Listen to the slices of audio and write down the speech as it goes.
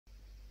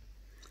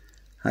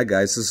Hi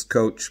guys, this is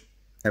Coach.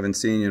 Haven't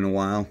seen you in a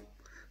while.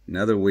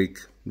 Another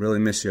week. Really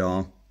miss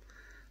y'all.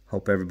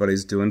 Hope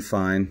everybody's doing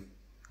fine.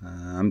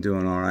 I'm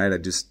doing all right. I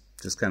just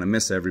kind of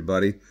miss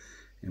everybody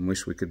and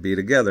wish we could be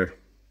together.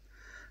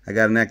 I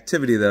got an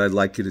activity that I'd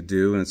like you to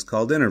do, and it's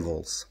called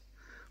intervals.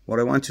 What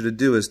I want you to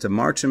do is to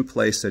march in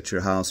place at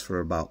your house for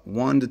about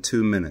 1 to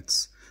 2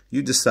 minutes.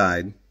 You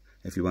decide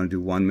if you want to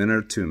do 1 minute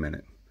or 2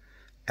 minutes.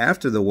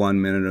 After the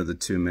 1 minute or the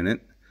 2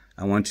 minute,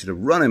 I want you to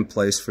run in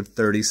place for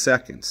 30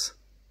 seconds.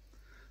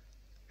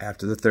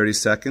 After the 30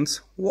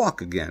 seconds,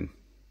 walk again.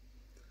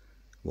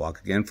 Walk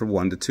again for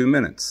 1 to 2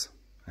 minutes.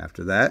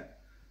 After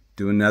that,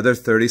 do another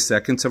 30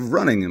 seconds of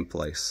running in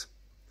place.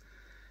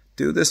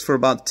 Do this for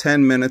about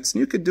 10 minutes, and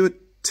you could do it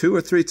 2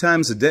 or 3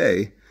 times a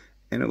day,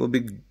 and it will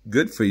be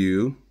good for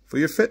you for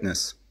your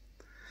fitness.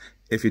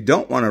 If you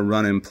don't want to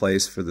run in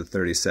place for the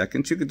 30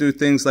 seconds, you could do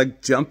things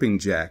like jumping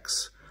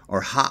jacks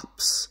or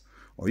hops,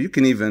 or you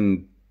can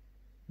even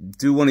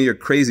do one of your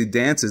crazy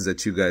dances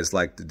that you guys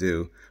like to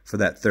do for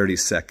that 30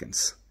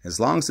 seconds. As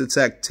long as it's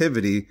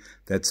activity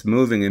that's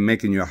moving and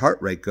making your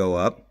heart rate go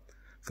up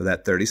for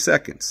that 30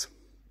 seconds.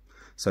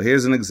 So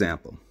here's an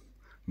example.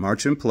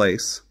 March in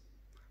place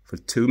for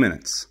 2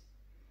 minutes.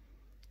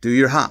 Do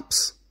your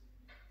hops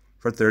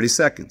for 30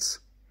 seconds.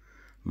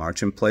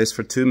 March in place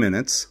for 2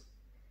 minutes.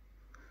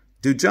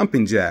 Do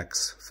jumping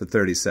jacks for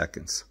 30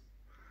 seconds.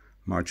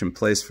 March in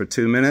place for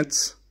 2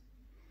 minutes.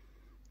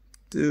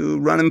 Do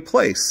run in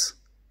place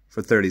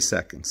for 30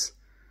 seconds.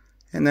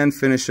 And then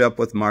finish up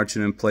with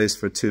marching in place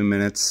for 2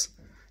 minutes,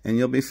 and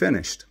you'll be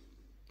finished.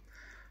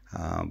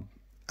 I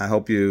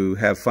hope you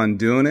have fun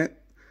doing it.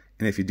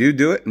 And if you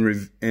do it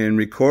and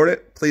record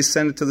it, please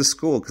send it to the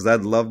school, because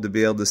I'd love to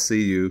be able to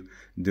see you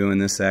doing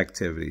this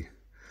activity.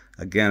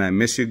 Again, I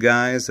miss you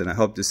guys, and I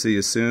hope to see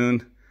you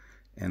soon.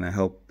 And I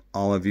hope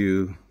all of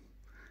you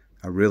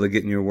are really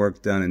getting your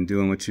work done and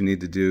doing what you need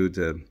to do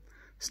to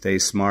stay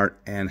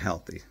smart and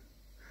healthy.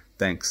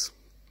 Thanks.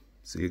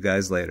 See you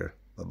guys later.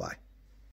 Bye-bye.